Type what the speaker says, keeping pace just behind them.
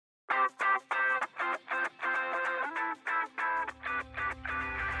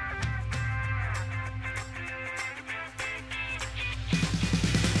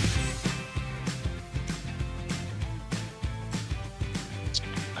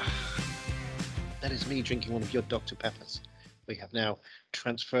That is me drinking one of your Dr. Peppers. We have now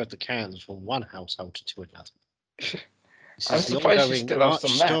transferred the cans from one household to another. This I'm is the surprised you ongoing still have arch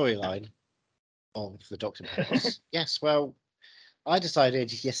some left. storyline of the Dr. Peppers. Yes, well, I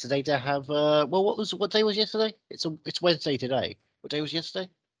decided yesterday to have. What day was yesterday? It's Wednesday today. What day was yesterday?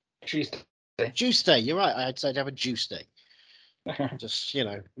 Tuesday. Juice day. You're right. I decided to have a juice day. Just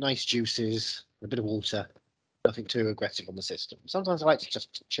nice juices, a bit of water, nothing too aggressive on the system. Sometimes I like to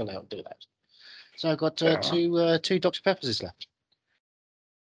just chill out and do that. So I've got two Dr. Peppers left.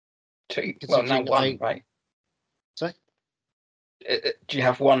 Two. Well, now one, right? Sorry? Do you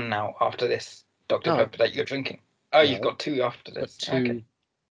have one now after this Dr. Pepper that you're drinking? Oh, no, you've got two after this. Two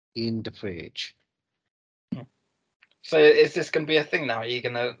in the fridge. So is this going to be a thing now? Are you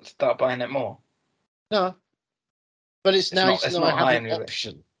going to start buying it more? No. But it's nice now I have the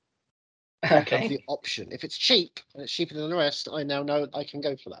option. Okay. I have the option. If it's cheap, and it's cheaper than the rest, I now know I can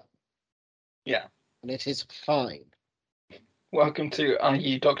go for that. Yeah. And it is fine. Welcome to Are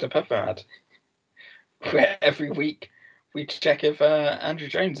You Dr. Pepper Ad? Where every week we check if Andrew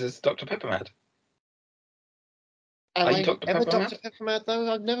Jones is Dr. Pepper Mad. Are you Dr. Pepper Mad? Dr. Pepper Mad,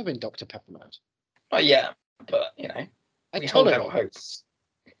 though? I've never been Dr. Pepper Mad. Not yet, but, we hold out hope.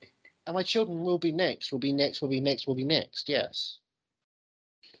 And my children will be next, will be next, yes.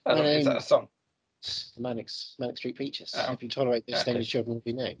 Is that a song? Manic Street Peaches. Oh. If you tolerate this, then your children will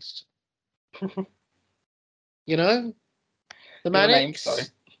be next. The Manics? Sorry.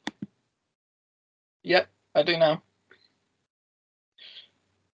 Yep, I do now.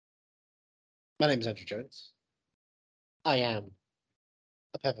 My name is Andrew Jones. I am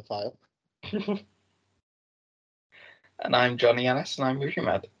a Pepperphile. And I'm Johnny Ellis, and I'm Movie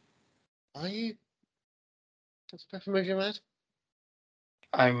Mad. Are you Dr. Pepper Movie Mad?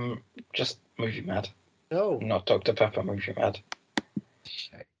 I'm just Movie Mad. No. I'm not Dr. Pepper Movie Mad.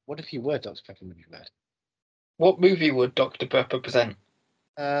 What if you were Dr. Pepper Movie Mad? What movie would Dr. Pepper present?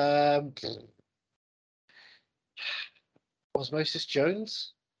 Osmosis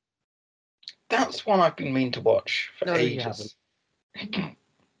Jones? That's one I've been meaning to watch for ages. You haven't.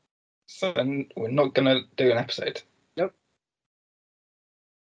 So we're not going to do an episode. Nope.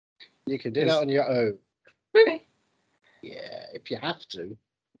 You can do that on your own. Really? Yeah, if you have to.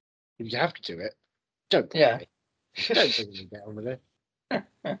 If you have to do it, don't bring me. Don't bring me down with it.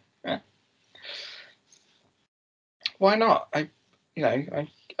 Why not? I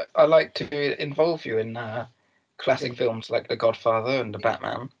like to involve you in classic films like The Godfather and The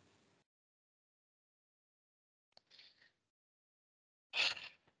Batman.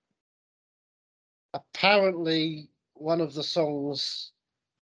 Apparently, one of the songs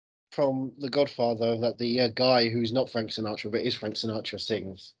from The Godfather that the guy who's not Frank Sinatra but is Frank Sinatra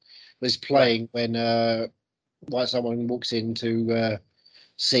sings was playing when someone walks in to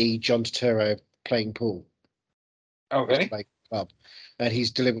see John Turturro playing pool. Oh, really? Club. And he's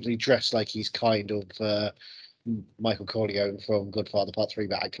deliberately dressed like he's kind of Michael Corleone from Godfather Part 3,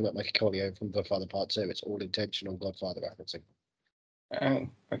 but acting like Michael Corleone from Godfather Part 2. It's all intentional Godfather referencing. Oh,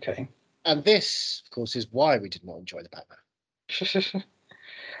 okay. And this, of course, is why we did not enjoy the Batman.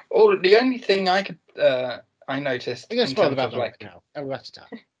 The only thing I noticed. We're going to spoil the Batman right now.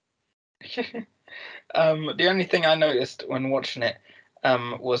 The only thing I noticed when watching it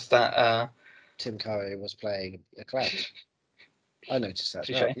was that Tim Curry was playing a clown. I noticed that.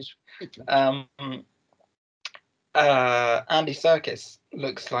 Andy Serkis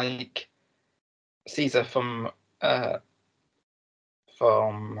looks like Caesar from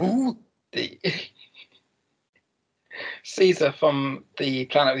the Caesar from the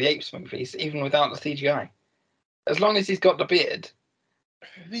Planet of the Apes movies, even without the CGI. As long as he's got the beard.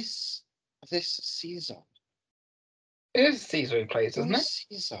 Who is this Caesar? It is Caesar who plays, isn't it?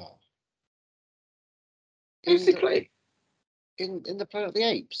 Caesar. Who does he play? In the Planet of the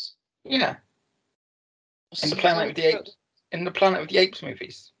Apes? Yeah. In the Planet of the Apes. In the Planet of the Apes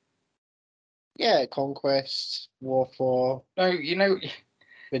movies. Yeah, Conquest, War for. No,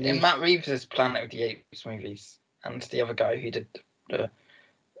 in Matt Reeves' Planet of the Apes movies, and the other guy who did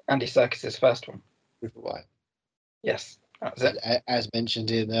Andy Serkis' first one. Rupert Wyatt. Yes, that's it. As mentioned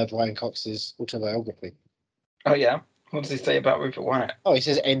in Brian Cox's autobiography. Oh, yeah? What does he say about Rupert Wyatt? Oh, he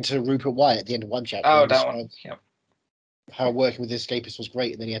says enter Rupert Wyatt at the end of one chapter. Oh, that one. Yeah. How working with the escapist was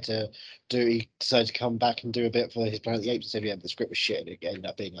great, and then he decided to come back and do a bit for his Planet of the Apes, and said, the script was shit, and it ended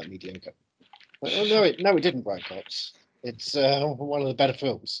up being like mediocre. No, it didn't, Brian Cox. It's one of the better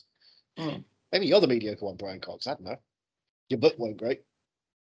films. Maybe you're the mediocre one, Brian Cox. I don't know. Your book went great.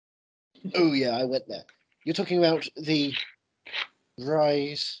 Oh yeah, I went there. You're talking about the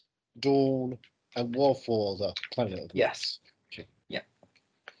Rise, Dawn, and War for the Planet of the Yes. Apes. Yeah.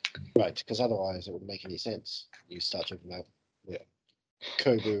 Right, because otherwise it wouldn't make any sense. You start talking about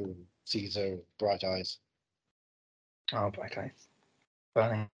Kobu, Caesar, Bright Eyes. Oh, Bright Eyes.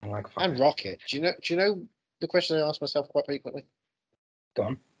 Burning like fire. And Rocket. Do you know the question I ask myself quite frequently? Go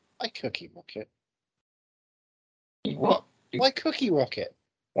on. Why Cookie Rocket? What? Why Cookie Rocket?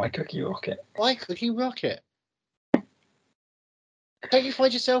 Why Cookie Rocket? Why Cookie Rocket? Don't you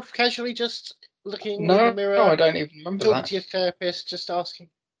find yourself casually just looking in the mirror? No, I don't even remember talking that. to your therapist, just asking,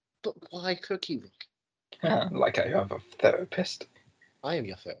 but why Cookie Rocket? Like I have a therapist. I am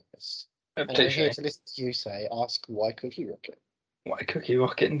your therapist. Oh, And I'm here to listen to you ask why Cookie Rocket? Why Cookie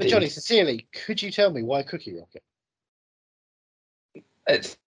Rocket indeed? But Johnny, sincerely, could you tell me why Cookie Rocket?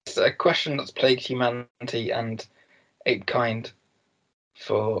 It's a question that's plagued humanity and ape kind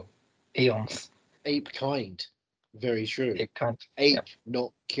for eons. Ape kind. Very true. Ape kind. Ape, Yep.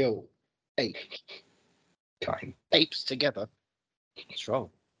 not kill. Ape. Kind. Apes together. Strong.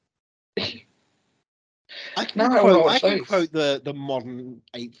 I No, can quote the modern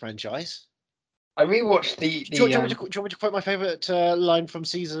Ape franchise. I rewatched the. Do you want me to quote my favourite line from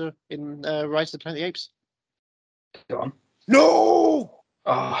Caesar in Rise of the Planet of the Apes? Go on. No!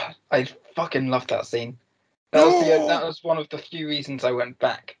 Oh, I fucking loved that scene. That was one of the few reasons I went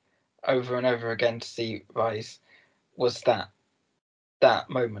back over and over again to see Rise. Was that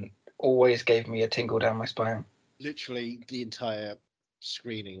moment always gave me a tingle down my spine. Literally, the entire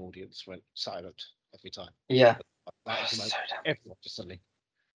screening audience went silent every time. Yeah. That was the moment. So Everyone just suddenly.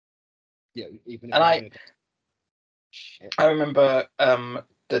 Yeah, even if and I remember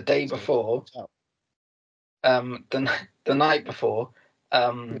the day before, the night before,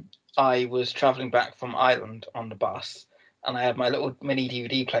 I was traveling back from Ireland on the bus, and I had my little mini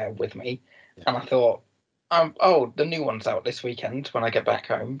DVD player with me, and I thought, the new one's out this weekend when I get back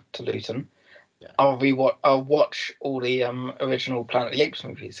home to Luton. Yeah. I'll watch all the original Planet of the Apes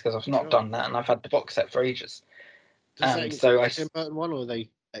movies because I've not done that, and I've had the box set for ages. So Tim Burton one, or they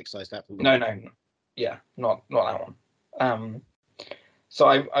excised that from the No, yeah, not that one. So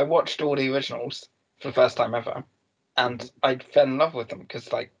I watched all the originals for the first time ever, and I fell in love with them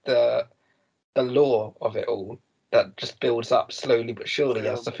because like the lore of it all that just builds up slowly but surely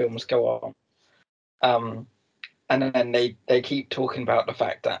as the films go on. And then they keep talking about the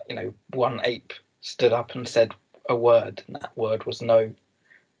fact that one ape stood up and said a word, and that word was no.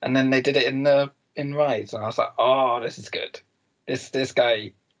 And then they did it in Rise, and I was like, oh, this is good. This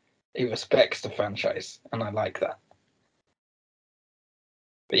guy, he respects the franchise, and I like that.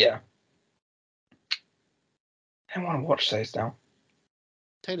 But yeah, I don't want to watch those now.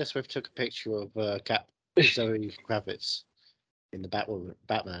 Taylor Swift took a picture of Zoe Kravitz in the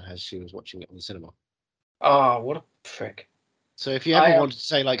Batman as she was watching it on the cinema. Oh, what a prick! So if you ever wanted to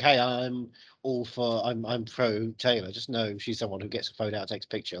say like, "Hey, I'm pro Taylor," just know she's someone who gets a phone out, takes a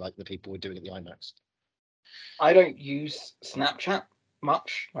picture, like the people were doing at the IMAX. I don't use Snapchat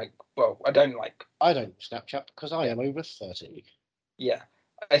much. I don't Snapchat because I am over 30. Yeah,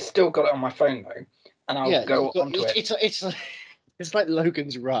 I still got it on my phone though, and I'll go onto it. It's like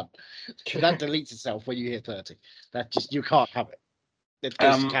Logan's Run. That deletes itself when you hit 30. That just you can't have it. It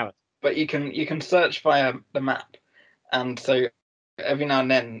goes to character. But you can search via the map, and so every now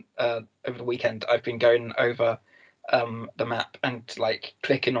and then over the weekend I've been going over the map and like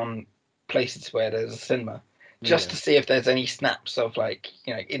clicking on places where there's a cinema just to see if there's any snaps of like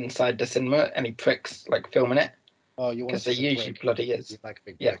inside the cinema, any pricks like filming it. Oh, you want to see? Because there usually bloody is. Like a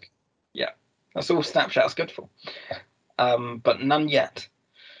big prick. Yeah. That's all Snapchat's good for. But none yet.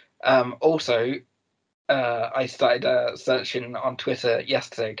 Also, I started searching on Twitter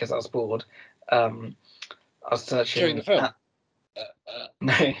yesterday because I was bored. I was searching during the film.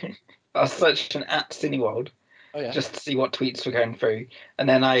 No, I was searching at Cineworld just to see what tweets were going through, and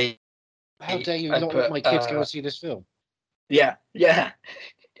then How dare you not let my kids go and see this film? Yeah.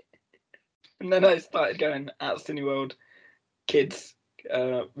 And then I started going at Cineworld, kids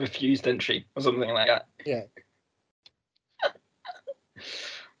refused entry or something like that. Yeah.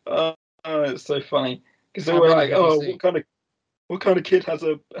 Oh, it's so funny because they were like, "Oh, what kind of kid has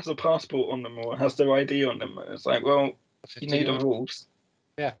a passport on them or has their ID on them?" It's like, well, you knew the rules.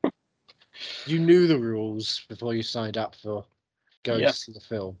 Yeah. You knew the rules before you signed up for going to see the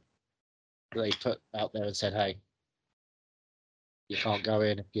film. They put out there and said, "Hey, you can't go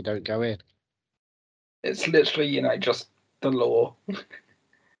in if you don't go in." It's literally, just the law.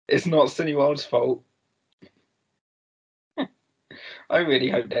 It's not Cineworld's fault. I really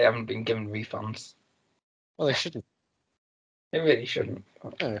hope they haven't been given refunds. Well, they shouldn't. They really shouldn't.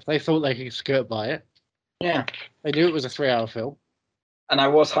 No, if they thought they could skirt by it, Yeah. they knew it was a 3-hour film. And I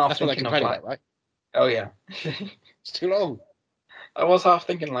was half That's what they're thinking of complaining like, about, right? oh yeah. It's too long. I was half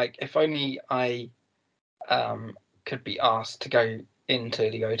thinking like, if only I could be asked to go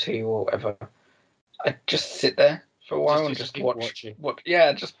into the O2 or whatever, I'd just sit there for a while and just watch.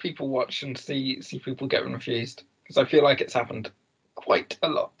 Yeah, just people watch and see people get refused, because I feel like it's happened quite a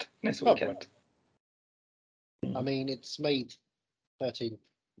lot this weekend. I mean, it's made 13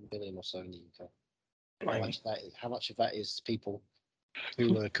 million or so in the UK. How much of that is people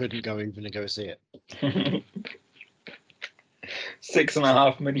who couldn't go even to go see it?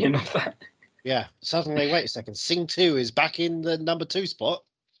 6.5 million of that. Yeah. Suddenly, wait a second. Sing 2 is back in the number 2 spot.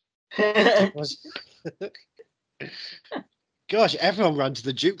 Gosh, everyone ran to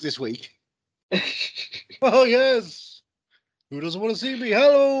the Duke this week. Oh yes. Who doesn't want to see me?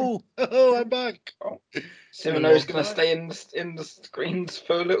 Hello. Oh, I'm back. Cyrano's going to stay in the screens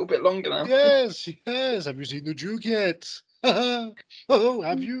for a little bit longer now. Yes. Have you seen the Duke yet? Oh,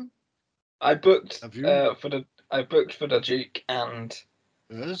 have you? I booked for the Duke and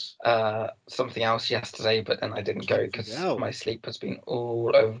something else yesterday, but then I didn't go because my sleep has been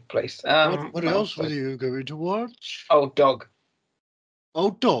all over the place. What else were you going to watch? Oh, Dog.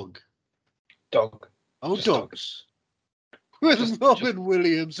 Oh, Dog. Dog. Oh, just Dogs. With Robin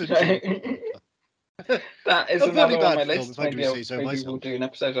Williams and that is another on my list. Maybe we'll do an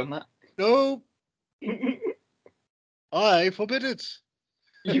episode on that. No. I forbid it.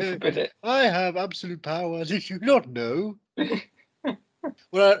 You forbid it. I have absolute power. Did you not know?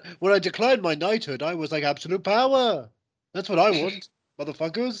 When I declined my knighthood, I was like, absolute power. That's what I want,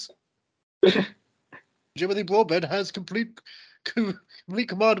 motherfuckers. Jimothy Broadbent has complete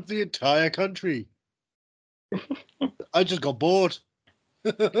command of the entire country. I just got bored.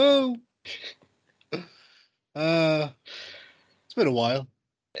 It's been a while.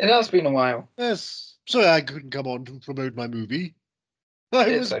 It has been a while. Yes. Sorry I couldn't come on to promote my movie.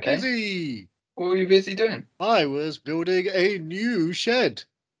 I was busy. What were you busy doing? I was building a new shed.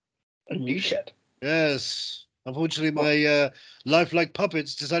 A new shed? Yes. Unfortunately, my lifelike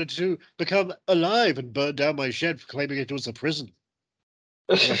puppets decided to become alive and burn down my shed for claiming it was a prison.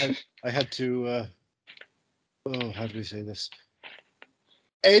 So I had to, how do we say this?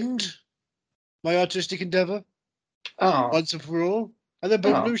 End my artistic endeavor once and for all, and then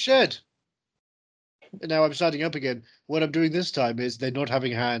build a new shed. And now I'm starting up again. What I'm doing this time is they're not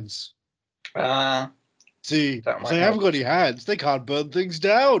having hands. See, if they haven't got any hands, they can't burn things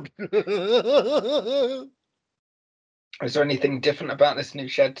down. Is there anything different about this new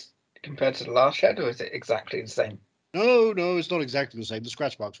shed compared to the last shed, or is it exactly the same? No, it's not exactly the same. The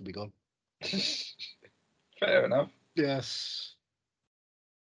scratch marks will be gone. Fair enough. Yes.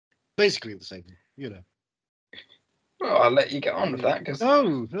 Basically the same, you know. Well, I'll let you get on with that, because...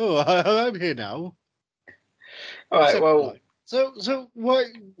 No, I'm here now. All right, well... So what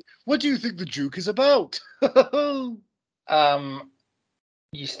do you think the Duke is about?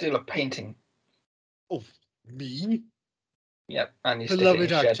 You steal a painting. Of me? Yep, and you stick it in a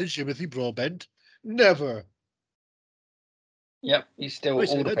shed. Jimothy Broadbent? Never. Yep, you steal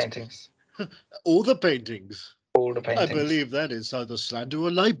all the paintings. All the paintings? All the paintings. I believe that is either slander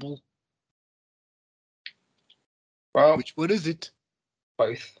or libel. Well, which one is it?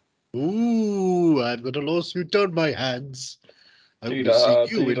 Both. Ooh, I've got a lawsuit on my hands. I will see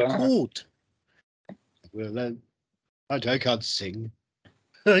you in court. Well, then, I can't sing.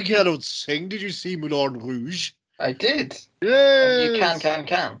 I cannot sing. Did you see Moulin Rouge? I did. Yes. You can.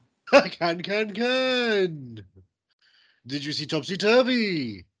 I can. Did you see Topsy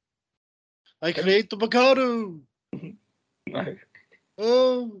Turvy? I create the Mikado. No.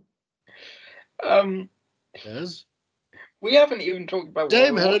 Oh. Yes. We haven't even talked about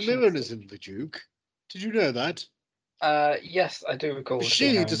Dame Helen Mirren is in the Duke. Did you know that? Yes, I do recall.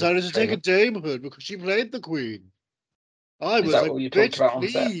 She decided to take a damehood because she played the Queen. I was like, bitch,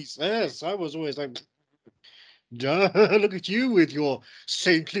 please. Yes, I was always like, look at you with your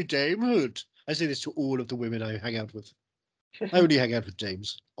saintly damehood. I say this to all of the women I hang out with. I only hang out with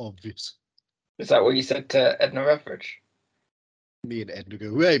dames, obvious. Is that what you said to Edna Everage? Me and Edna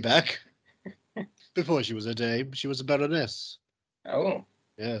go way back. Before she was a dame, she was a baroness. Oh.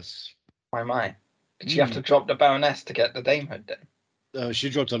 Yes. My. Did she have to drop the baroness to get the damehood then? She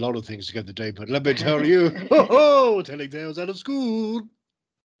dropped a lot of things to get the damehood. Let me tell you. Telling tales out of school.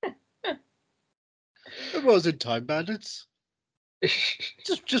 It was in Time Bandits.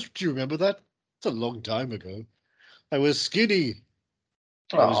 Just do you remember that? It's a long time ago. I was skinny.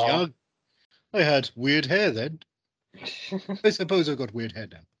 I was young. I had weird hair then. I suppose I've got weird hair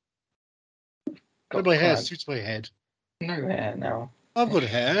now. Got My hair quite suits my head. no hair now. I've got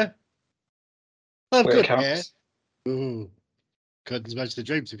hair. I've Where it got hair. counts. Ooh, curtains match the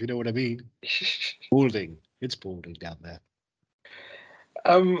drapes, if you know what I mean. Balding. It's balding down there.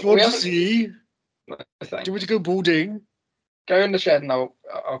 Do you We want to haven't. see? Do Thanks. you want to go balding? Go in the shed and I'll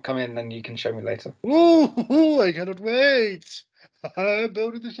come in and you can show me later. Ooh, I cannot wait. I'm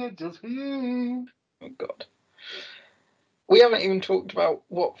building the shed just for you. Oh God. We haven't even talked about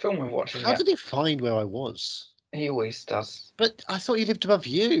what film we're watching How yet. did he find where I was? He always does. But I thought he lived above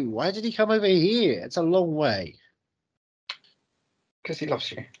you. Why did he come over here? It's a long way. Because he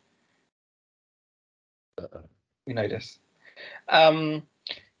loves you. Uh-oh. We know this.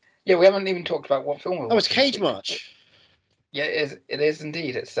 Yeah, we haven't even talked about what film we're watching. Oh, it's Cage this week. March. Yeah, it is. It is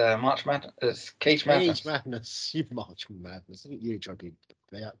indeed. It's March Madness. It's Cage Madness. Cage Madness. You March Madness. Look at you trying to be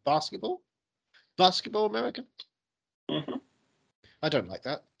basketball. Basketball American. Mm-hmm. I don't like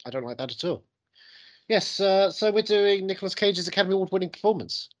that. I don't like that at all. Yes. So we're doing Nicolas Cage's Academy Award-winning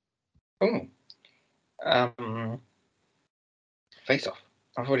performance. Oh. Face Off.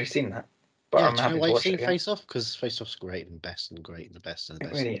 I've already seen that. But Yeah, I'm do you happy know why to you've watch it seen again. Face Off? Because Face Off's great and best and great and the best and the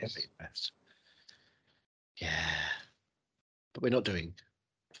It best. really and is. the best. Yeah. But we're not doing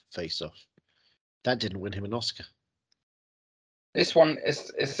Face Off. That didn't win him an Oscar. This one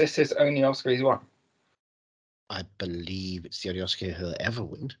is this his only Oscar he's won? I believe it's the only Oscar he'll ever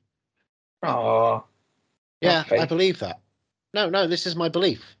win. Oh. Yeah, I believe that. No, this is my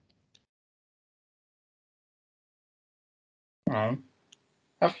belief. Oh.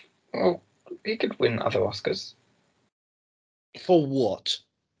 Well, he could win other Oscars. For what?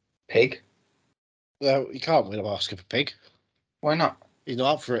 Pig. Well, you can't win an Oscar for Pig. Why not? He's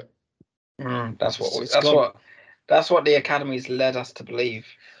not up for it. That's what the Academy's led us to believe.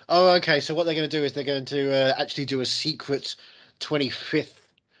 Oh, okay. So what they're going to do is they're going to actually do a secret 25th,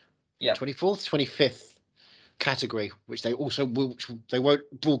 24th, 25th category, which they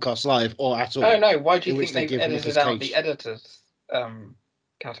won't broadcast live or at all. Oh no! Why do you think they they've give edited Nicolas out Cage. the editors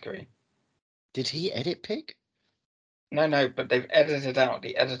category? Did he edit Pig? No, but they've edited out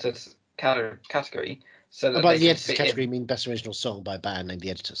the editors category so that By they the can editors fit category, in. mean best original song by a band named the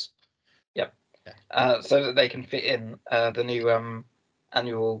Editors. Yep. Yeah. So that they can fit in the new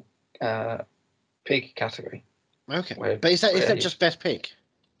annual Pig category. Okay. But is that just best Pig?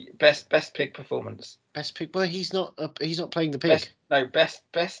 Best Pig performance. Best Pig. Well, he's not playing the Pig.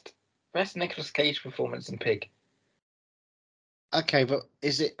 Best Nicolas Cage performance in Pig. Okay, but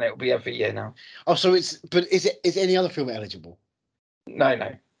is it? And it'll be every year now. Oh, so is any other film eligible?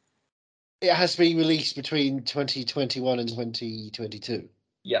 No. It has been released between 2021 and 2022.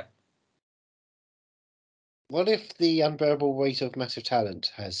 Yep. What if The Unbearable Weight of Massive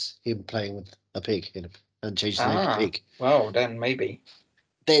Talent has him playing with a pig and changes the name to Pig? Well, then maybe.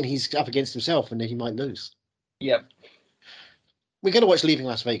 Then he's up against himself, and then he might lose. Yep. We're going to watch Leaving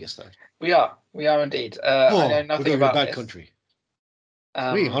Las Vegas, though. We are indeed. I know nothing we're going about to bad this. country.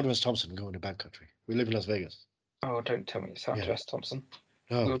 Me, Hunter S. Thompson, going to bad country. We live in Las Vegas. Oh, don't tell me it's Hunter S. Thompson.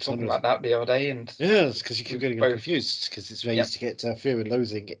 Oh, we were talking about that the other day, and yeah, it's because you keep getting confused. Because it's very easy to get Fear and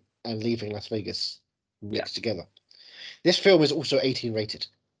Loathing and Leaving Las Vegas mixed together. This film is also 18 rated.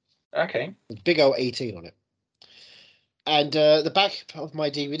 Okay. Big old 18 on it. And the back of my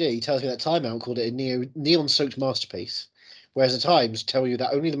DVD tells me that Time Out called it a neon-soaked masterpiece, whereas the Times tell you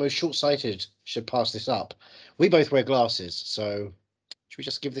that only the most short-sighted should pass this up. We both wear glasses, so should we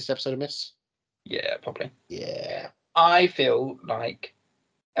just give this episode a miss? Yeah, probably. Yeah. I feel like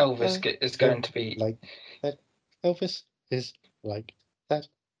Elvis is going to be like that. Elvis is like that.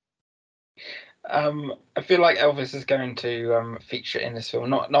 I feel like Elvis is going to feature in this film.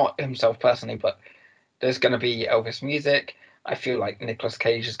 Not himself personally, but there's going to be Elvis music. I feel like Nicolas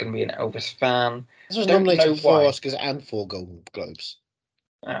Cage is going to be an Elvis fan. This was nominated for 4 Oscars and 4 Golden Globes.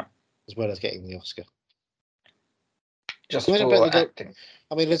 Yeah. As well as getting the Oscar. Just for acting.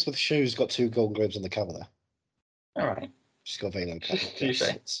 I mean, Elizabeth Shue's got 2 Golden Globes on the cover there. All right. She's got a very low cut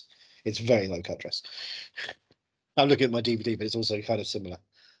dress. It's very low cut dress. I'm looking at my DVD, but it's also kind of similar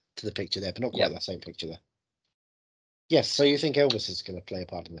to the picture there, but not quite that same picture there. Yes, so you think Elvis is going to play a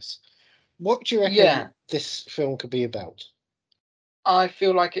part in this? What do you reckon this film could be about? I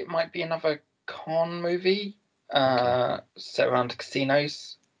feel like it might be another con movie set around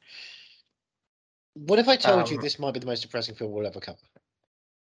casinos. What if I told you this might be the most depressing film we'll ever cover?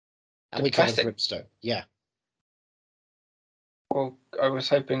 And we covered Brimstone. Yeah. Well, I was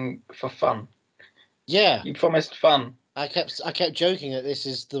hoping for fun. Yeah. You promised fun. I kept joking that this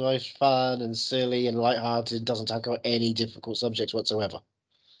is the most fun and silly and lighthearted, doesn't tackle any difficult subjects whatsoever.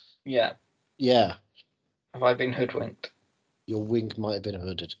 Yeah. Yeah. Have I been hoodwinked? Your wing might have been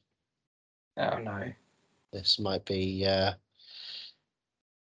hooded. Oh no. This might be.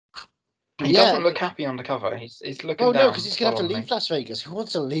 He doesn't look happy on the cover. He's looking Oh no, down. because he's gonna have to solemnly. leave Las Vegas. Who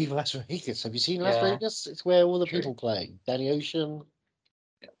wants to leave Las Vegas? Have you seen Las Yeah. Vegas? It's where all the True. people play. Danny Ocean,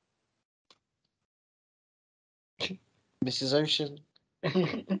 Mrs. Ocean,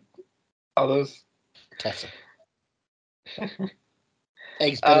 Others. Tessa,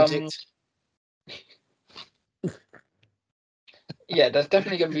 Eggs Benedict. Yeah, there's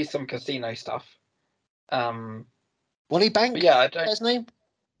definitely going to be some casino stuff. Willie Bank. But yeah, I don't. That's his name.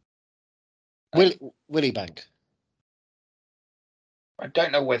 Willie Bank. I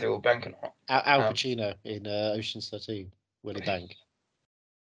don't know whether it will bank or not. Al Pacino in Ocean's 13. Willie Bank.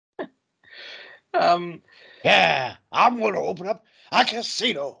 Yeah, I'm going to open up a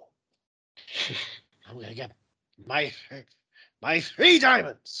casino. I'm going to get my 3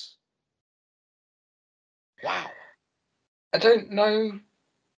 diamonds. Wow. I don't know.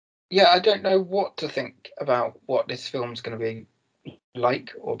 Yeah, I don't know what to think about what this film's going to be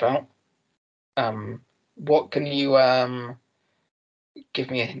like or about. What can you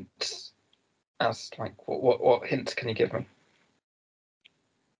give me a hint as like what hints can you give me?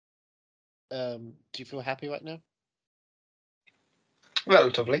 Do you feel happy right now?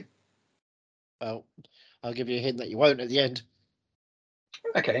 Relatively. Well, I'll give you a hint that you won't at the end.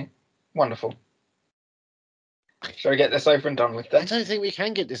 Okay, wonderful. Shall we get this over and done with then? I don't think we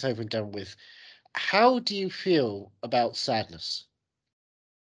can get this over and done with. How do you feel about sadness?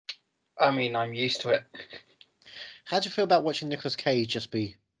 I mean, I'm used to it. How do you feel about watching Nicolas Cage just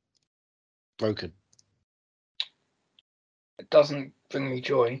be broken? It doesn't bring me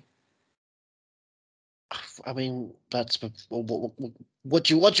joy. I mean, that's what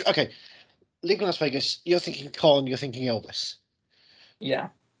you watch. Okay, Leaving Las Vegas. You're thinking Con. You're thinking Elvis. Yeah.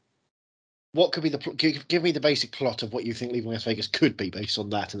 What could be the give me the basic plot of what you think Leaving Las Vegas could be based on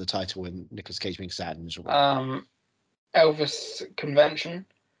that and the title and Nicolas Cage being sad and miserable? Elvis convention.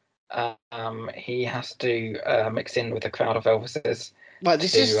 He has to mix in with a crowd of Elvises. Right,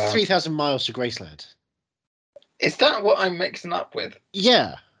 this is 3,000 Miles to Graceland. Is that what I'm mixing up with?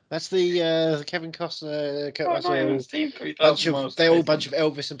 Yeah, that's the Kevin Costner, Kurt Russell. They're all a bunch of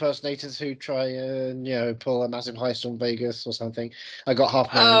Elvis impersonators who try and pull a massive heist on Vegas or something. I got half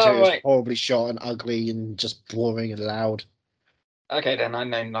an hour into it. It was horribly shot and ugly and just boring and loud. Okay, then I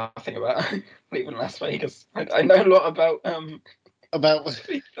know nothing about Leaving Las Vegas. I know a lot about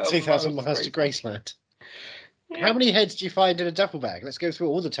 3,000 Miles to Graceland. Yeah. How many heads do you find in a duffel bag? Let's go through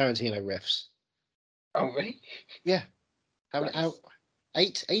all the Tarantino riffs. Oh, really? Yeah. How many?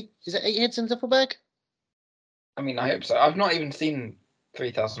 8? Is it 8 heads in a duffel bag? I mean, I hope so. I've not even seen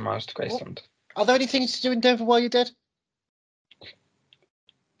 3,000 Miles to Graceland. Are there any things to do in Denver while you're dead?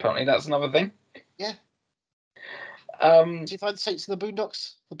 Apparently, that's another thing. Yeah. Do you find the Saints in the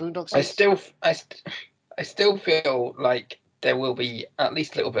Boondocks? The Boondocks. I still feel like there will be at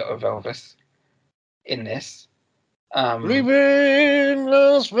least a little bit of Elvis in this. Leaving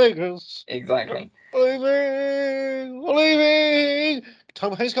Las Vegas. Exactly. Leaving.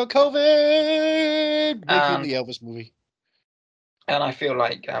 Tom Hanks got COVID. Making the Elvis movie. And I feel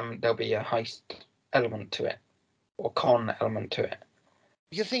like there'll be a heist element to it, or con element to it.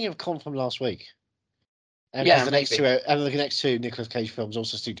 You're thinking of Con from last week. And yeah, the next two Nicolas Cage films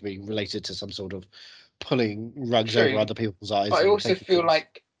also seem to be related to some sort of pulling rugs over other people's eyes. But I also feel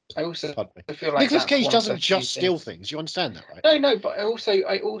like Nicolas Cage doesn't just steal things. You understand that, right? No, but I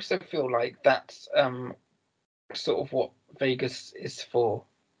also feel like that's sort of what Vegas is for: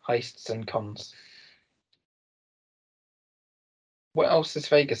 heists and cons. What else is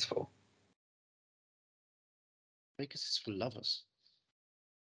Vegas for? Vegas is for lovers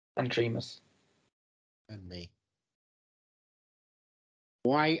and dreamers. And me.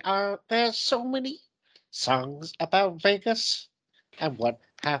 Why are there so many songs about Vegas? And what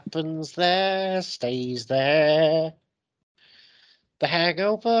happens there stays there. The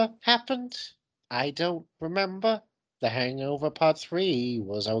Hangover happened. I don't remember. The Hangover Part 3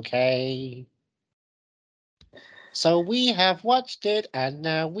 was okay. So we have watched it, and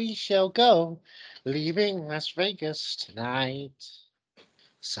now we shall go. Leaving Las Vegas tonight.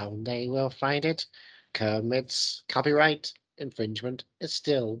 Someday we'll find it. Kermit's copyright infringement is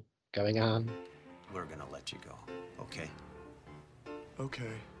still going on. We're gonna let you go, okay?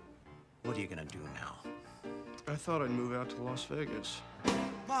 Okay. What are you gonna do now? I thought I'd move out to Las Vegas.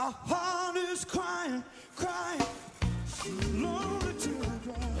 My heart is crying. I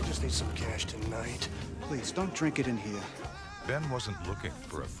just need some cash tonight. Please, don't drink it in here. Ben wasn't looking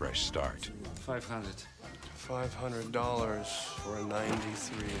for a fresh start. $500. $500 for a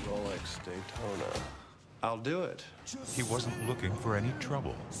 '93 Rolex Daytona. I'll do it. He wasn't looking for any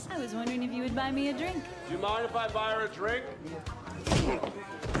trouble. I was wondering if you would buy me a drink. Do you mind if I buy her a drink?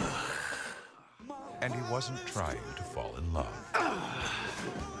 And he wasn't trying to fall in love. I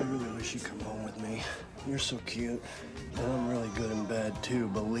really wish you'd come home with me. You're so cute. And I'm really good in bed, too,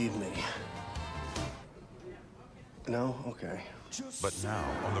 believe me. No? Okay. But now,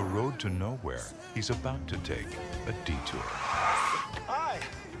 on the road to nowhere, he's about to take a detour. Hi!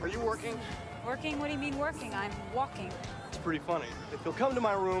 Are you working? Working? What do you mean working? I'm walking. It's pretty funny. If you'll come to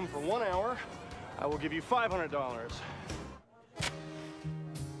my room for 1 hour, I will give you $500.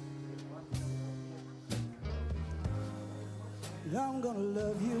 I'm gonna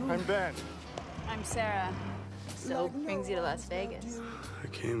love you. I'm Ben. I'm Sarah. So brings you to Las Vegas. I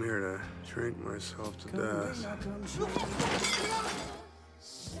came here to drink myself to death.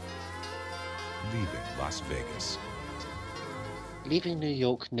 Leaving Las Vegas. Leaving New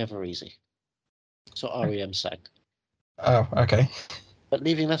York never easy. That's what REM sang. Oh, okay. But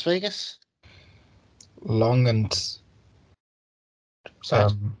leaving Las Vegas? Long and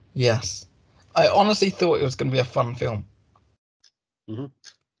Sad. yes. I honestly thought it was going to be a fun film. Mhm.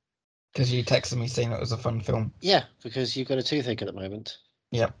 Because you texted me saying it was a fun film. Yeah, because you've got a toothache at the moment.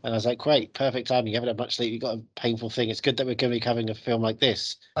 Yep. And I was like, great, perfect timing. You haven't had much sleep. You've got a painful thing. It's good that we're going to be covering a film like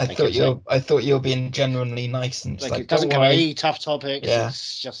this. I thought you were being genuinely nice and just Like, like, it doesn't don't cover worry. any tough topics. Yeah.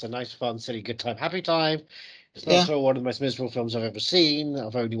 It's just a nice, fun, silly, good time, happy time. It's not Yeah. sort of one of the most miserable films I've ever seen. That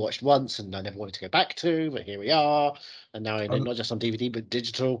I've only watched once and I never wanted to go back to, but here we are. And now I own it not just on DVD but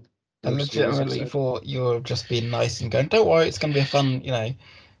digital. I legitimately thought you were just being nice and going, don't worry, it's going to be a fun, you know,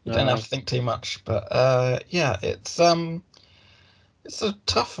 you don't have to think too much. But yeah, it's a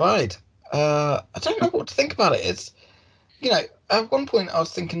tough ride. I don't know what to think about it. It's, you know, at one point I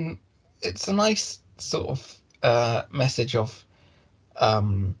was thinking it's a nice sort of message of,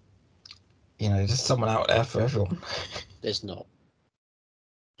 you know, there's someone out there for everyone. There's not.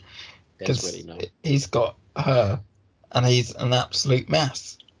 There's Because really not. he's got her, and he's an absolute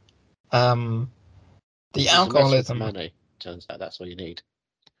mess. The It's a mess with alcoholism. money. Turns out that's what you need.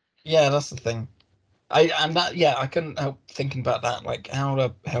 Yeah, that's the thing. I couldn't help thinking about that. Like, how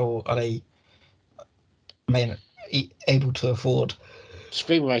the hell are they able to afford?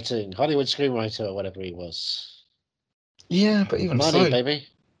 Screenwriting, Hollywood screenwriter or whatever he was. Yeah, but even Money, so, baby.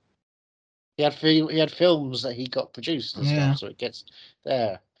 He had films that he got produced and Yeah. stuff, so it gets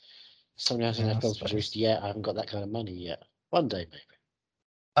there. Somebody hasn't Yeah, had I films suppose. produced yet. I haven't got that kind of money yet. One day, maybe.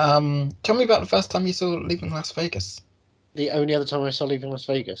 Tell me about the first time you saw Leaving Las Vegas. The only other time I saw Leaving Las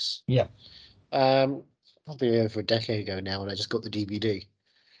Vegas. Yeah. Probably over a decade ago now, and I just got the DVD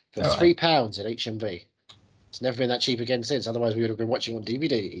for All right. £3 at HMV. It's never been that cheap again since. Otherwise, we would have been watching on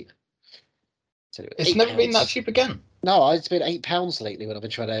DVD. So It's never been that cheap again. No, it's been £8 lately when I've been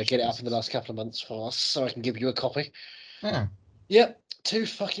trying to get it up in the last couple of months for us, so I can give you a copy. Yeah. Yep, too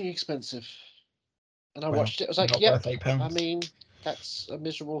fucking expensive. And I Well, watched it. I was like, not yep. worth £8. I mean, that's a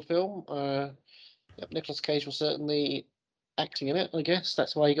miserable film. Yep, Nicolas Cage was certainly acting in it. I guess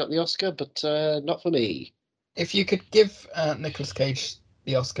that's why he got the Oscar, but not for me. If you could give Nicolas Cage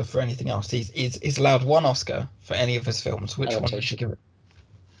the Oscar for anything else, he's allowed one Oscar for any of his films. Which one would you give it?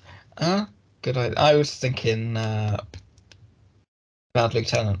 Good idea. I was thinking Bad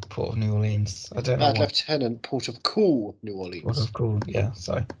Lieutenant, Port of New Orleans. I don't know. Bad Lieutenant, Port of Call, New Orleans. Port of Call, yeah.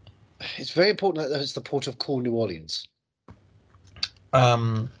 So it's very important that it's the Port of Call, New Orleans.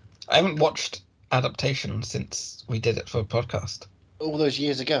 I haven't watched Adaptation since we did it for a podcast. All those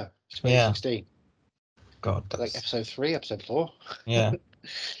years ago, 2016. God, that's... Like episode 3, episode 4. Yeah.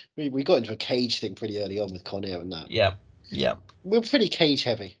 we got into a Cage thing pretty early on with Con Air and that. Yeah. Yeah. We're pretty Cage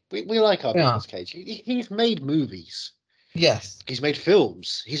heavy. We like our Nicolas Cage. He's made movies. Yes. He's made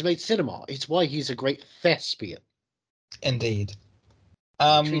films. He's made cinema. It's why he's a great thespian. Indeed.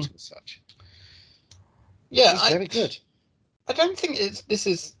 Treat him as such. Yeah, he's very good. I don't think this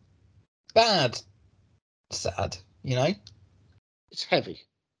is bad sad, you know? It's heavy.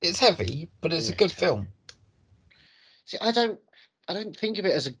 It's heavy, but it's a good film. See, I don't think of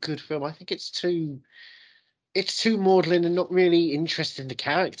it as a good film. I think it's too maudlin and not really interested in the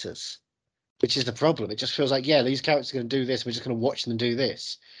characters, which is the problem. It just feels like, yeah, these characters are going to do this. We're just going to watch them do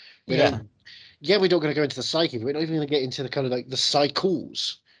this. We're not going to go into the psyche. But we're not even going to get into the kind of like the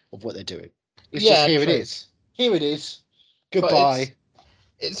cycles of what they're doing. It's just here. True. It is. Here it is. Goodbye.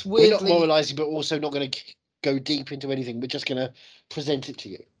 It's weirdly... We're not moralizing, but also not going to go deep into anything. We're just going to present it to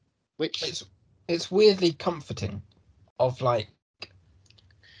you. Which it's weirdly comforting, of like,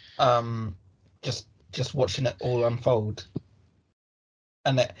 just watching it all unfold.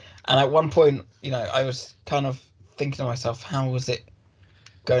 And at one point, you know, I was kind of thinking to myself, how was it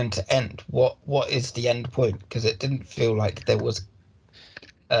going to end? What is the end point? Because it didn't feel like there was.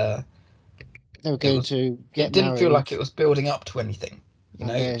 They were going to get It didn't married. feel like it was building up to anything. You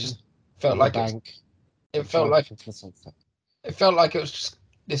know, and it then just felt rob like the it was, bank. it felt like drive off into the sunset. it felt like it was just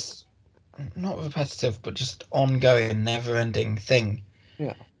this, not repetitive, but just ongoing, never-ending thing.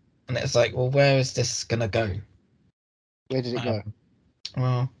 Yeah. And it's like, well, where is this gonna go? Where did it go?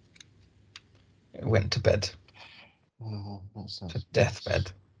 Well, it went to bed, Oh, that sounds to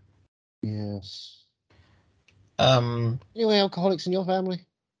deathbed. Yes. Um, Anyway, alcoholics in your family?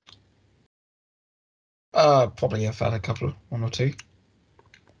 probably I've had a couple, one or two.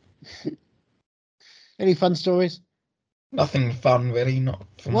 Any fun stories? Nothing fun, really. Not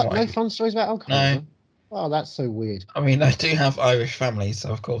from What? what No I. fun stories about alcoholism? Oh, that's so weird. I mean, I do have Irish family,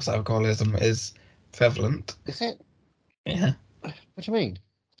 so of course alcoholism is prevalent. Is it? Yeah, What do you mean?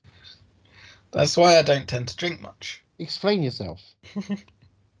 that's why I don't tend to drink much. Explain yourself.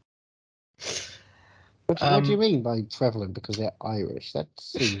 What do you mean by prevalent because they're Irish? That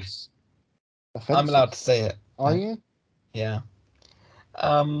seems offensive. I'm allowed to say it. Are you? Yeah.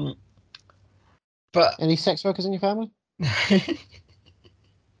 But Any sex workers in your family?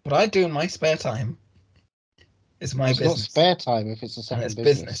 what I do in my spare time is my It's not business. spare time if it's a And second it's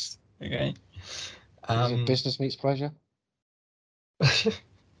business. Okay. Is it business meets pleasure? How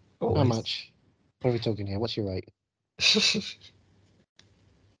always. much? What are we talking here? What's your rate?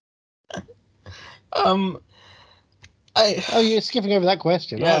 Oh, you're skipping over that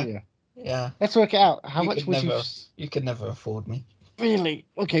question, Yeah. aren't you? Yeah. Let's work it out. How much could would never, you could never afford me. Really?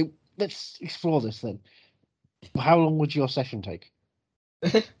 Okay, let's explore this then. How long would your session take?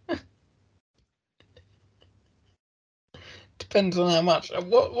 Depends on how much.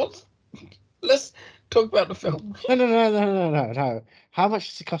 What's? Let's talk about the film. No. How much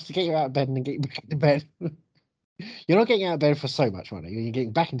does it cost to get you out of bed and then get you back into bed? You're not getting out of bed for so much money. You're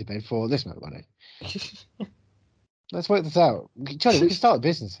getting back into bed for this amount of money. Let's work this out. Johnny, we can start a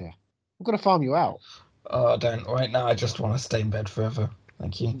business here. We're going to farm you out. Oh, I don't. Right now, I just want to stay in bed forever.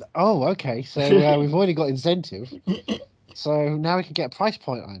 Thank you. Oh, okay. So we've already got incentive. So now we can get a price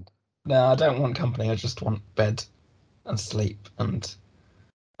point on. No, I don't want company. I just want bed and sleep and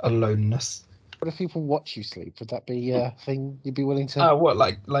aloneness. What if people watch you sleep? Would that be a thing you'd be willing to? Oh, what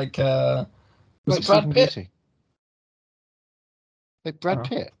like was like it Brad Sleeping Pitt? Beauty? Like Brad Oh.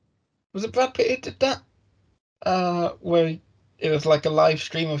 Pitt? Was it Brad Pitt who did that? Where it was like a live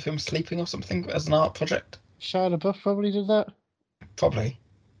stream of him sleeping or something as an art project. Shia LaBeouf probably did that. Probably.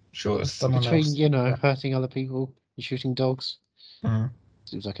 Sure, it was someone Between, else. you know, hurting other people and shooting dogs. Mm.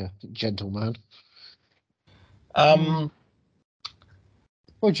 Seems like a gentleman. Um.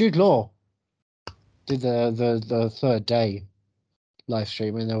 Well, Jude Law did the third day live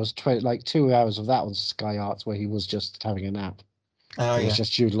stream, and there was 2 hours of that on Sky Arts where he was just having a nap. Oh It was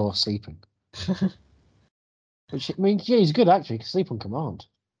just Jude Law sleeping. Which, I mean, yeah, he's good actually. He can sleep on command.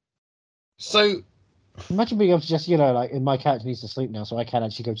 So imagine being able to just, you know, like, my character needs to sleep now, so I can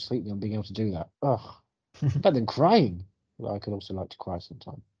actually go to sleep now and being able to do that. Oh, better than crying. Well, I could also like to cry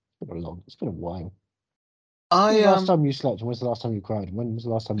sometimes. It's been a while. When was the last time you slept? And when's the last time you cried? And when was the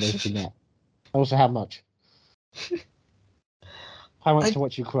last time those two met? Also, how much? How much to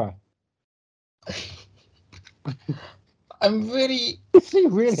watch you cry? I'm really. Is he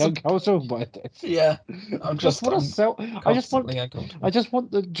really uncomfortable by this? Yeah, I'm just. I just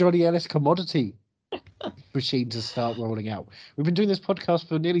want the Johnny Ellis commodity machine to start rolling out. We've been doing this podcast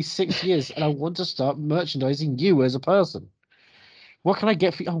for nearly 6 years, and I want to start merchandising you as a person. What can I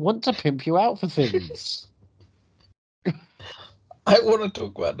get for you? I want to pimp you out for things. I want to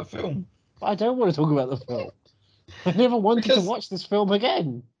talk about the film. I don't want to talk about the film. I never wanted to watch this film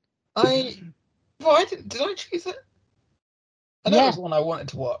again. Did I choose it? I know it was one I wanted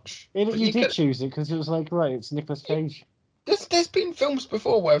to watch. You did choose it because it was like, right, it's Nicolas Cage. There's been films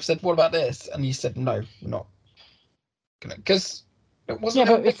before where I've said, what about this? And you said, no, we're not. Because it wasn't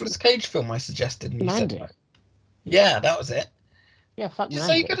a Nicolas Cage film I suggested. And you said, no. Yeah, that was it. Yeah, fuck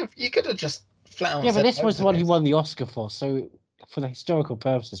So you could have just flat out. Yeah, but this was the one he won the Oscar for, so for the historical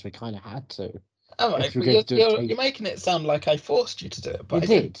purposes, we kind of had to. All right, but you're making it sound like I forced you to do it. But you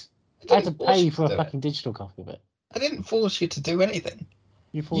did. I had to pay for a fucking digital copy of it. I didn't force you to do anything.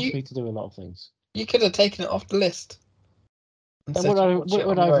 You forced me to do a lot of things. You could have taken it off the list. Then what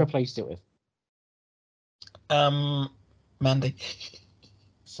would I have replaced it with? Mandy.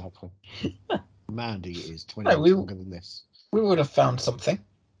 Exactly. Mandy is 20 years longer than this. We would have found something.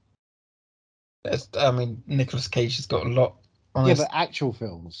 Nicolas Cage has got a lot on but actual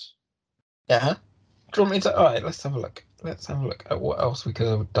films. Yeah. Do you want me to? All right, let's have a look. Let's have a look at what else we could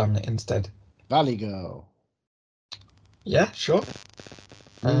have done instead. Valley Girl. Yeah, sure.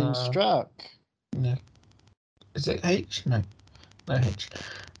 Moonstruck. No. Is it H? No. No H.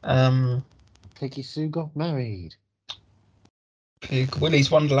 Peggy Sue got married.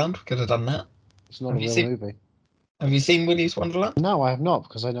 Willy's Wonderland. We could have done that. It's not a real movie. Have you seen Willy's Wonderland? No, I have not,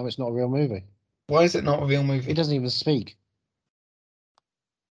 because I know it's not a real movie. Why is it not a real movie? He doesn't even speak.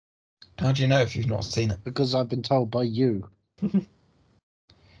 How do you know if you've not seen it? Because I've been told by you.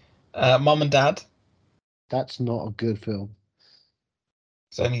 Mum and Dad. That's not a good film.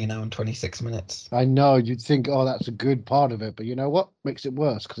 It's only an hour and 26 minutes. I know, you'd think, oh, that's a good part of it, but you know what? Makes it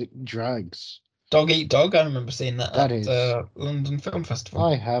worse, because it drags. Dog Eat Dog, I remember seeing that That at is. London Film Festival.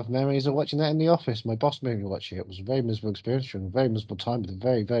 I have memories of watching that in the office. My boss made me watch it. It was a very miserable experience and a very miserable time with a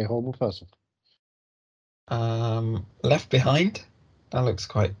very, very horrible person. Left Behind. That looks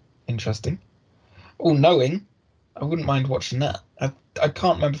quite interesting. Oh, Knowing. I wouldn't mind watching that. I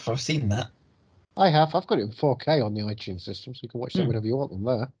can't remember if I've seen that. I have. I've got it in 4K on the iTunes system, so you can watch that whenever you want on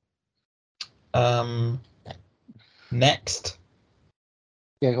there. Next.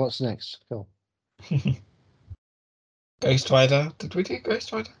 Yeah, what's next? Cool. Ghost Rider. Did we do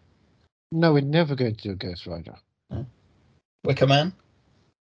Ghost Rider? No, we're never going to do a Ghost Rider. Wicker Man.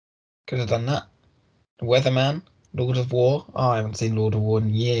 Could have done that. Weatherman. Lord of War. Oh, I haven't seen Lord of War in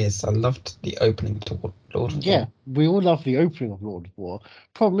years. I loved the opening to Lord of War. Yeah, we all love the opening of Lord of War.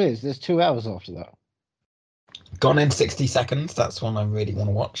 Problem is, there's 2 hours after that. Gone in 60 Seconds. That's one I really want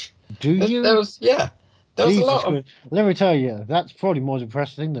to watch. Do you? There was a lot of... Let me tell you, that's probably more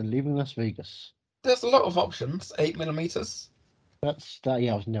depressing than leaving Las Vegas. There's a lot of options. 8mm.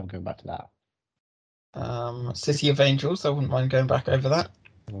 Yeah, I was never going back to that. City of Angels. I wouldn't mind going back over that.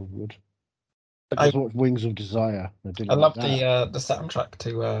 I would. I just watched Wings of Desire. I love the soundtrack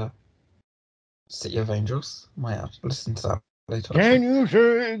to City of Angels. Might have to listen to that later. Can you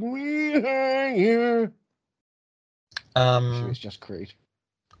take me higher? Sure, it's just Creed.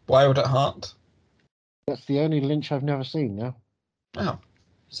 Wild at Heart. That's the only Lynch I've never seen now. Oh,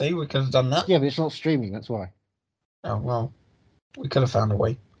 see, we could have done that. Yeah, but it's not streaming. That's why. Oh well, we could have found a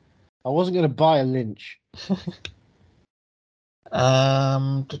way. I wasn't going to buy a Lynch.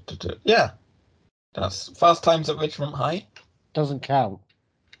 Yeah. That's Fast Times at Ridgemont High. Doesn't count.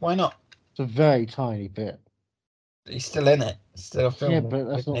 Why not? It's a very tiny bit. He's still in it. It's still a film. Yeah, but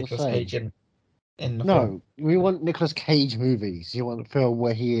that's not the Nicolas same. Cage in the film. No, we want Nicolas Cage movies. You want a film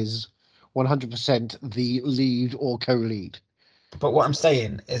where he is 100% the lead or co-lead. But what I'm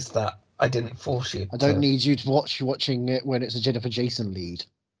saying is that I didn't force you. I don't need you to watching it when it's a Jennifer Jason lead.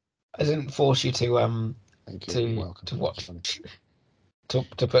 I didn't force you to watch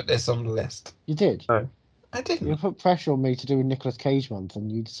to put this on the list. You did. No, I didn't. You put pressure on me to do a Nicolas Cage month,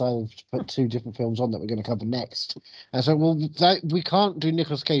 and you decided to put 2 different films on that we're going to cover next. And so, well, we can't do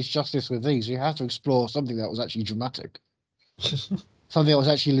Nicolas Cage justice with these. We have to explore something that was actually dramatic, something that was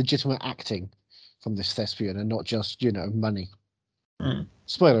actually legitimate acting from this thespian, and not just money.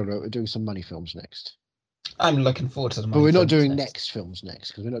 Spoiler alert: we're doing some money films next. I'm looking forward to them. But we're not doing next films next,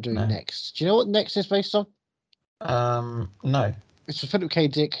 because we're not doing next. Do you know what Next is based on? No. It's a Philip K.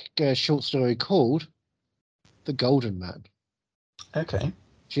 Dick short story called The Golden Man. Okay.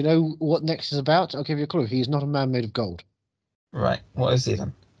 Do you know what Next is about? I'll give you a clue. He is not a man made of gold. Right. What is he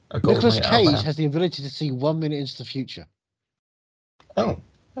then? Nicolas Cage has the ability to see 1 minute into the future. Oh,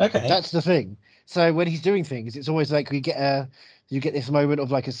 okay. That's the thing. So when he's doing things, it's always like you get this moment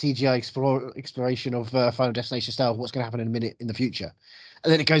of like a CGI exploration of Final Destination style of what's going to happen in a minute in the future.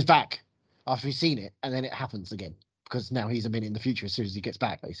 And then it goes back after he's seen it, and then it happens again. Because now he's a minute in the future as soon as he gets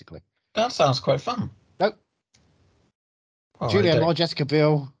back, basically. That sounds quite fun. Nope. Oh, Julianne Moore, Jessica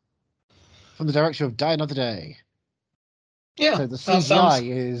Biel, from the director of Die Another Day. Yeah. So the CGI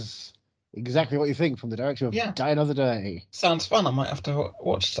is exactly what you think from the director of Die Another Day. Sounds fun. I might have to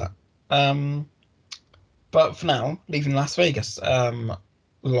watch that. But for now, leaving Las Vegas.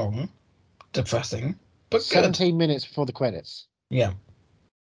 Long, depressing, but 17 minutes before the credits. Yeah.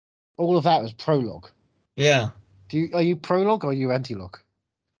 All of that was prologue. Yeah. Are you prologue or are you anti-log?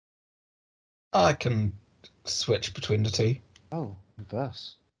 I can switch between the two. Oh,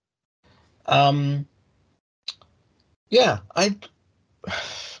 reverse. Yeah,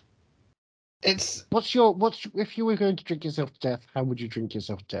 it's if you were going to drink yourself to death, how would you drink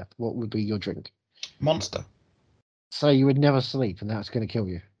yourself to death? What would be your drink? Monster. So you would never sleep and that's going to kill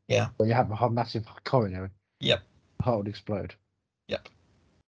you? Yeah. Or you have a massive coronary? Yep. Heart would explode? Yep.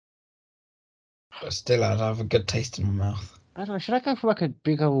 But still, I'd have a good taste in my mouth. I don't know, should I go for like a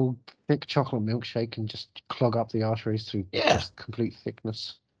big old thick chocolate milkshake and just clog up the arteries through just complete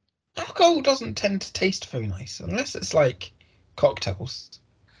thickness? Alcohol doesn't tend to taste very nice unless it's like cocktails.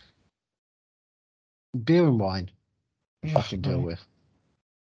 Beer and wine, Yeah, I can deal with.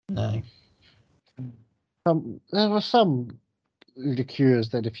 No. There are some liqueurs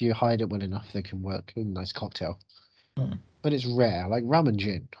that if you hide it well enough, they can work. A nice cocktail. Mm. But it's rare. Like rum and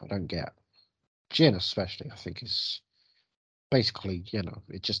gin, I don't get. Gin especially, I think is basically,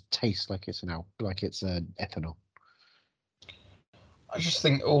 it just tastes like it's ethanol. I just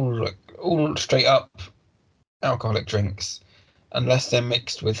think all straight up alcoholic drinks, unless they're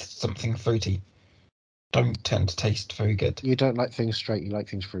mixed with something fruity, don't tend to taste very good. You don't like things straight, you like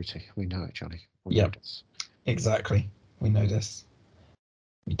things fruity. We know it, Johnny. We Yeah. know this. Exactly. We know this.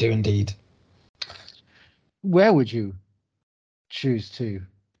 We do indeed. Where would you choose to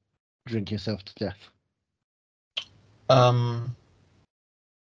drink yourself to death?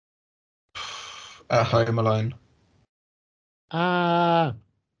 At Home Alone. Ah.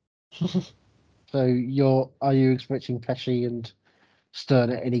 So are you expecting Pesci and Stern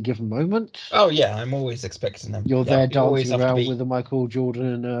at any given moment? Oh yeah, I'm always expecting them. You're Yeah, there you always dancing have to around be. with a Michael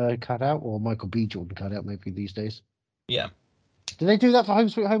Jordan cutout, or Michael B. Jordan cutout, maybe these days. Yeah. Do they do that for Home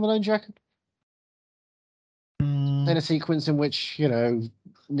Sweet Home Alone, do you reckon? Mm, In a sequence in which,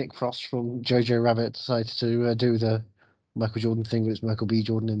 Nick Frost from Jojo Rabbit decides to do the Michael Jordan thing, but it's Michael B.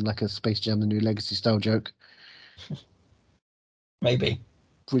 Jordan in like a Space Jam: The New Legacy style joke. maybe.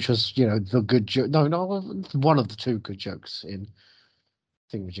 Which was, the good joke. No, one of the two good jokes in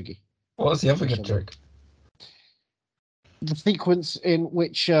Thingamajiggy. What was the other good joke? The sequence in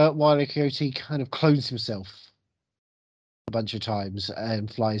which Wile E. Coyote kind of clones himself a bunch of times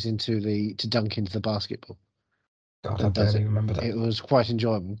and flies to dunk into the basketball. God, I barely remember that. It was quite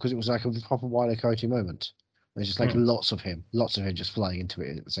enjoyable because it was like a proper Wile E. Coyote moment. There's just like lots of him just flying into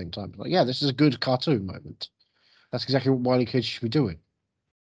it at the same time. Like, yeah, this is a good cartoon moment. That's exactly what Wile E. Coyote should be doing.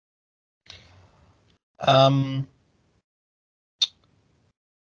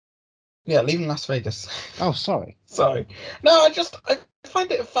 Yeah, Leaving Las Vegas. Oh, sorry. Sorry. No, I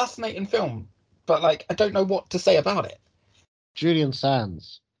find it a fascinating film, but like I don't know what to say about it. Julian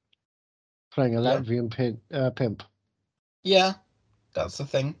Sands playing a Latvian pimp. Yeah, that's the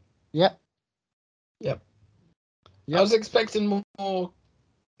thing. Yep. I was expecting more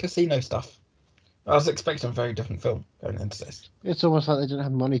casino stuff. I was expecting a very different film going into this. It's almost like they didn't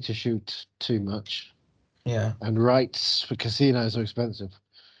have money to shoot too much. Yeah. And rights for casinos are expensive.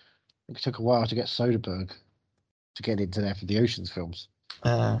 It took a while to get Soderbergh to get into there for the Ocean's films.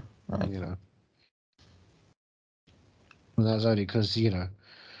 Right. And that's only because,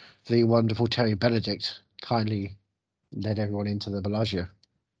 the wonderful Terry Benedict kindly led everyone into the Bellagio.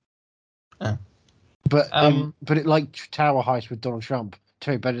 Oh. But it like Tower Heist with Donald Trump,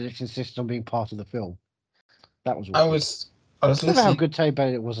 Terry Benedict insisted on being part of the film. That was awesome. I was listening. How good Terry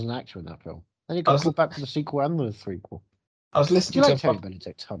Benedict was as an actor in that film. Then he got called back for the sequel and the threequel. I was listening. Do you like Terry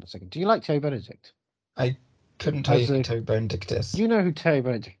Benedict? Hold on a second. Do you like Terry Benedict? I couldn't tell you who Terry Benedict is. You know who Terry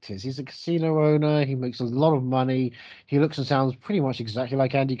Benedict is. He's a casino owner. He makes a lot of money. He looks and sounds pretty much exactly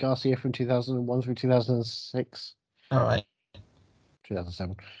like Andy Garcia from 2001 through 2006. All right.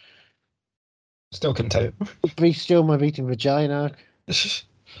 2007. Still couldn't tell you. Be still my beating vagina.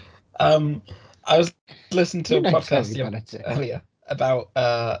 I was listening to a podcast earlier about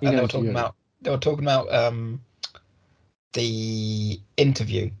and they were talking about the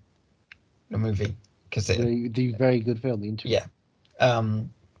Interview, the movie, because the very good film, The Interview. Yeah, and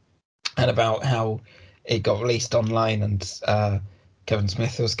about how it got released online, and Kevin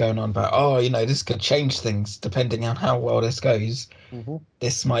Smith was going on about, this could change things depending on how well this goes. Mm-hmm.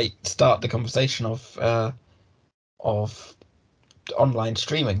 This might start the conversation of online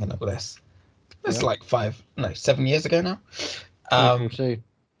streaming and all this. It's like 7 years ago now.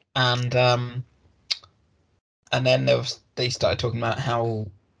 And then they started talking about how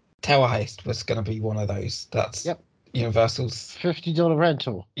Tower Heist was going to be one of those. That's Universal's $50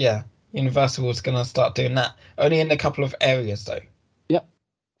 rental. Yeah, Universal was going to start doing that. Only in a couple of areas though. Yep.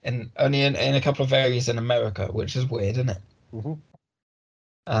 And only in a couple of areas in America, which is weird, isn't it? Mm-hmm.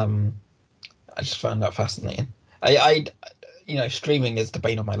 I just found that fascinating. I streaming is the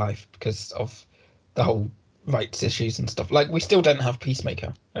bane of my life because of the whole rights issues and stuff. Like, we still don't have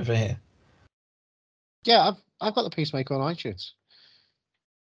Peacemaker over here. Yeah, I've got the Peacemaker on iTunes.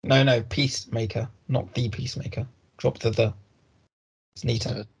 No, Peacemaker, not the Peacemaker. Drop the. It's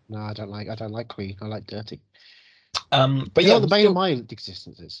neater. No, I don't like Queen. I like Dirty. But what the bane of my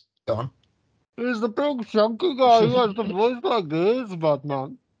existence is? Go on. Is the big chunky guy who has the voice like this,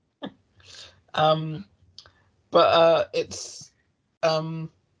 Batman? But it's what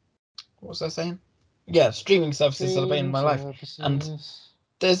was I saying? Yeah, streaming services are the bane of my life, and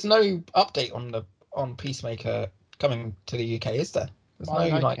there's no update on Peacemaker coming to the UK, is there? There's I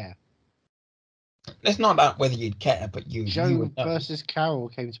don't care. It's not that whether you'd care, but you Joe would know. versus Carol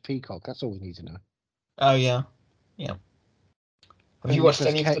came to Peacock. That's all we need to know. Oh yeah. Have you watched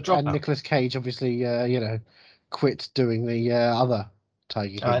any of the Dropout? And Nicolas Cage obviously, quit doing the other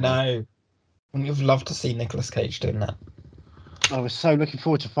Tiger King. I know. Wouldn't you have loved to see Nicolas Cage doing that? I was so looking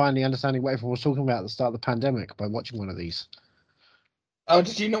forward to finally understanding what everyone was talking about at the start of the pandemic by watching one of these. Oh,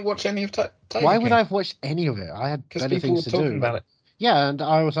 did you not watch any of Tiger Why King? would I have watched any of it? I had Because better people were things to talking do. about it. Yeah, and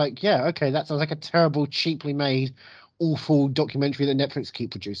I was like, yeah, okay, that sounds like a terrible, cheaply made, awful documentary that Netflix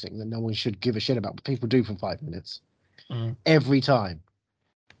keep producing that no one should give a shit about, but people do for 5 minutes. Every time.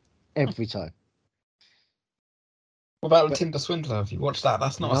 Every time. What about The Tinder Swindler? Have you watched that?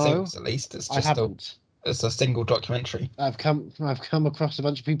 That's not a series, at least. It's just it's a single documentary. I've come across a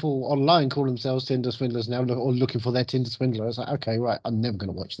bunch of people online call themselves Tinder swindlers now, or looking for their Tinder swindler. It's like, okay, right, I'm never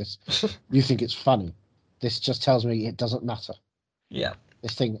going to watch this. You think it's funny? This just tells me it doesn't matter. Yeah.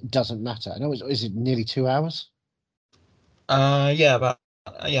 This thing doesn't matter. I know. Is it nearly 2 hours? Yeah,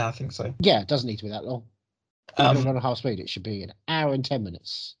 I think so. Yeah, it doesn't need to be that long. Even at 1.5 speed, it should be an hour and 10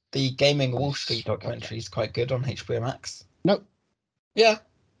 minutes. The Gaming Wall Street documentary is quite good on HBO Max. Nope. Yeah.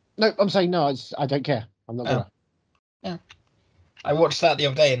 No, I'm saying no. I don't care. I'm not gonna. Yeah. I watched that the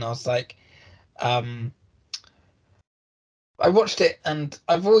other day, and I was like, I watched it, and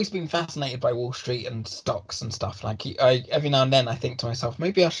I've always been fascinated by Wall Street and stocks and stuff. Like, every now and then, I think to myself,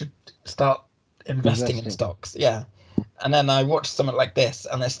 maybe I should start investing in stocks. Yeah. And then I watched something like this,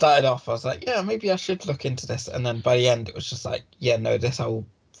 and it started off, I was like, yeah, maybe I should look into this. And then by the end, it was just like, yeah, no, this whole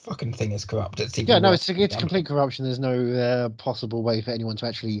fucking thing is corrupt. It's complete corruption. There's no possible way for anyone to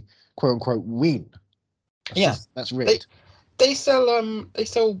actually, quote unquote, win. That's rigged. They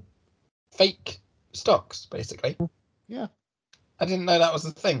sell fake stocks, basically. Yeah. I didn't know that was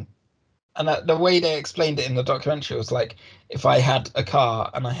a thing. And the way they explained it in the documentary was like, if I had a car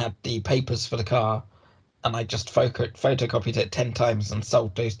and I had the papers for the car, and I just photocopied it 10 times and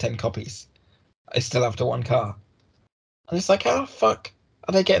sold those 10 copies, I still have the one car. And it's like, how the fuck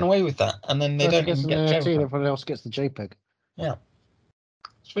are they getting away with that? And then they don't even get jail. Everyone else gets the JPEG. Yeah.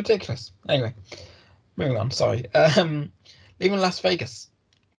 It's ridiculous. Anyway, moving on, sorry. Leaving Las Vegas.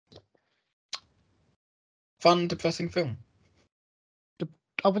 Fun, depressing film.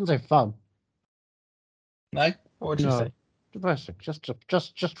 I wouldn't say fun. No? What would you say? Depressing. Just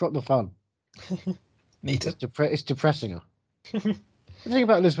drop the fun. Neater. It's depressing her. What do you think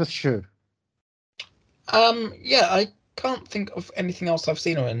about Elizabeth Shue? Yeah, I can't think of anything else I've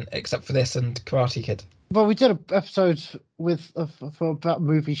seen her in except for this and Karate Kid. Well, we did an episode for about a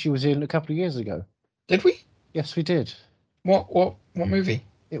movie she was in a couple of years ago. Did we? Yes, we did. What movie?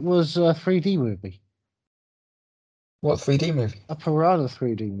 It was a 3D movie. What 3D movie? A Piranha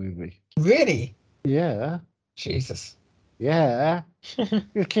 3D movie. Really? Yeah. Jesus. Yeah.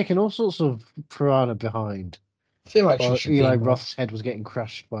 You're kicking all sorts of piranha behind. I feel like Eli Roth's head was getting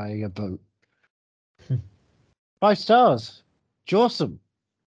crushed by a boat. 5 stars. Jawsome.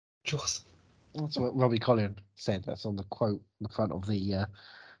 Jawsome. That's what Robbie Collin said. That's on the quote on the front of the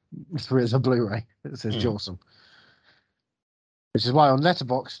Thriller Blu-ray. It says Jawsome. Which is why on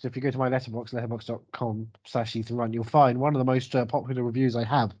Letterboxd, if you go to my Letterboxd, letterboxd.com/EthanRun, you'll find one of the most popular reviews I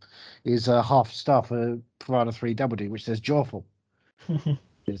have is half a star for Piranha 3D, which says Jawful.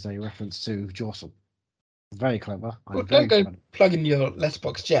 It's a reference to Jawsome. Very clever. Well, don't go plugging your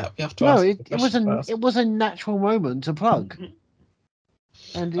Letterboxd yet. You have to ask. It was a natural moment to plug.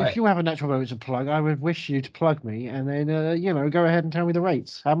 And if you have a natural moment to plug, I would wish you to plug me, and then go ahead and tell me the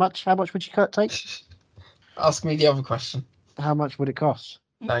rates. How much would you take? Ask me the other question. How much would it cost?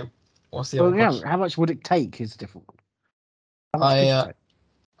 No. What's the other question? How much would it take is a different one.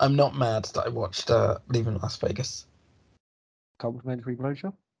 I'm not mad that I watched Leaving Las Vegas. Complimentary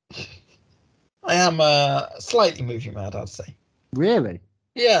blowjob? I am slightly movie mad, I'd say. Really?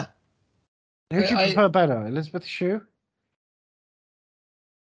 Yeah. Who do you prefer better, Elizabeth Shue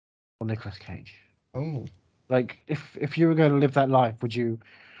or Nicolas Cage? Oh. Like, if you were going to live that life, would you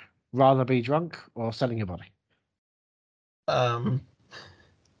rather be drunk or selling your body? I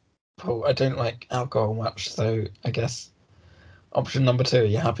don't like alcohol much, so I guess option number 2. Are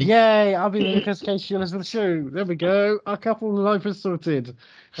you happy? Yay! I'll be the Nicolas Cage, Elizabeth Shue. There we go. Our couple life is sorted.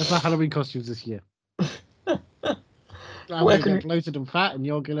 That's our Halloween costumes this year. I'm gonna get bloated and fat, and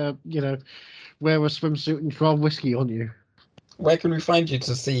you're gonna, wear a swimsuit and try whiskey on you. Where can we find you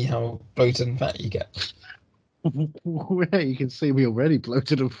to see how bloated and fat you get? Where you can see me already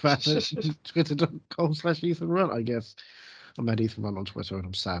bloated and fat at twitter.com/EthanRunt, I guess. I'm at Ethan Runt on Twitter, and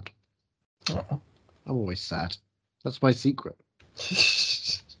I'm sad. Oh. I'm always sad. That's my secret.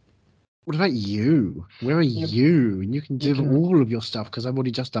 What about you? Where are you? And you can do all of your stuff because I've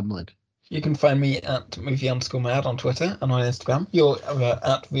already just done mine. You can find me at movie_mad on Twitter and on Instagram. You're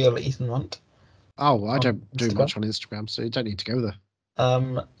at real Ethan Runt. Oh, I don't do Instagram. much on Instagram, so you don't need to go there.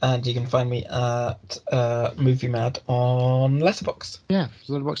 And you can find me at Movie Mad on Letterboxd. Yeah,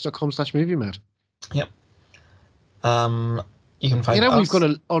 letterboxd.com/movie mad. Yep. You can find us. We've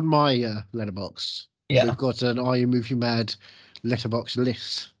got on my Letterboxd. Yeah. We've got an Are You Movie Mad letterbox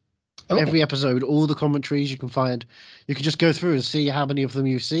list. Oh. Every episode, all the commentaries you can find. You can just go through and see how many of them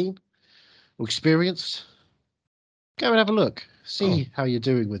you've seen or experienced. Go and have a look. See how you're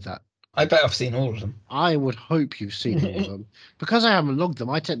doing with that. I bet I've seen all of them. I would hope you've seen all of them. Because I haven't logged them,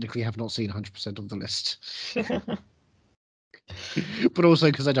 I technically have not seen 100% of the list. But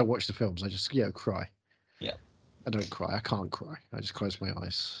also because I don't watch the films, I just, cry. Yeah. I don't cry. I can't cry. I just close my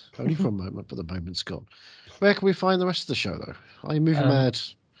eyes. Only for a moment, but the moment's gone. Where can we find the rest of the show, though? Are You Movie Mad?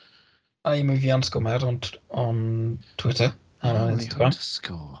 Are You Movie_mad on Twitter and on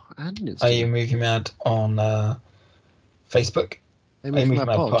Instagram. Are You Movie Mad on Facebook? Are You Movie Mad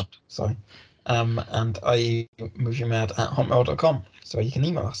Pod? Sorry. And Are You Movie Mad at hotmail.com, so you can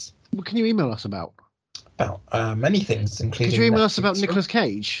email us. What can you email us about? About many things, including... Could you email us about Nicolas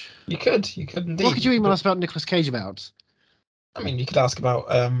Cage? You could indeed. What could you email us about Nicolas Cage about? I mean, you could ask about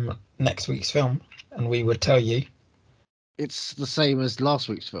next week's film, and we would tell you. It's the same as last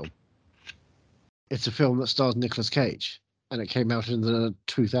week's film. It's a film that stars Nicolas Cage, and it came out in the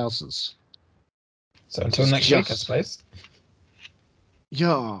 2000s. So until next week, I suppose.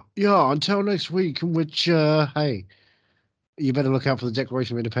 Yeah, until next week, in which, hey, you better look out for the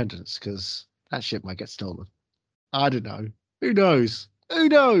Declaration of Independence, because that shit might get stolen. I don't know. Who knows? Who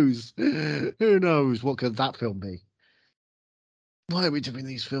knows? Who knows? What could that film be? Why are we doing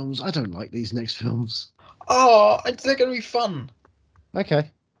these films? I don't like these next films. Oh, they're going to be fun. Okay.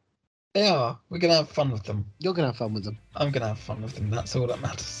 They are. We're going to have fun with them. You're going to have fun with them. I'm going to have fun with them. That's all that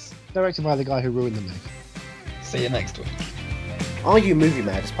matters. Directed by the guy who ruined the movie. See you next week. Are You Movie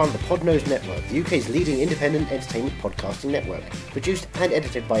Mad is part of the Podnose Network, the UK's leading independent entertainment podcasting network. Produced and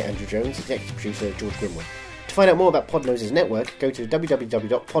edited by Andrew Jones, executive producer George Grimwood. To find out more about Podnose's network, go to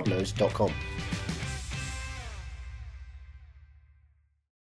www.podnose.com.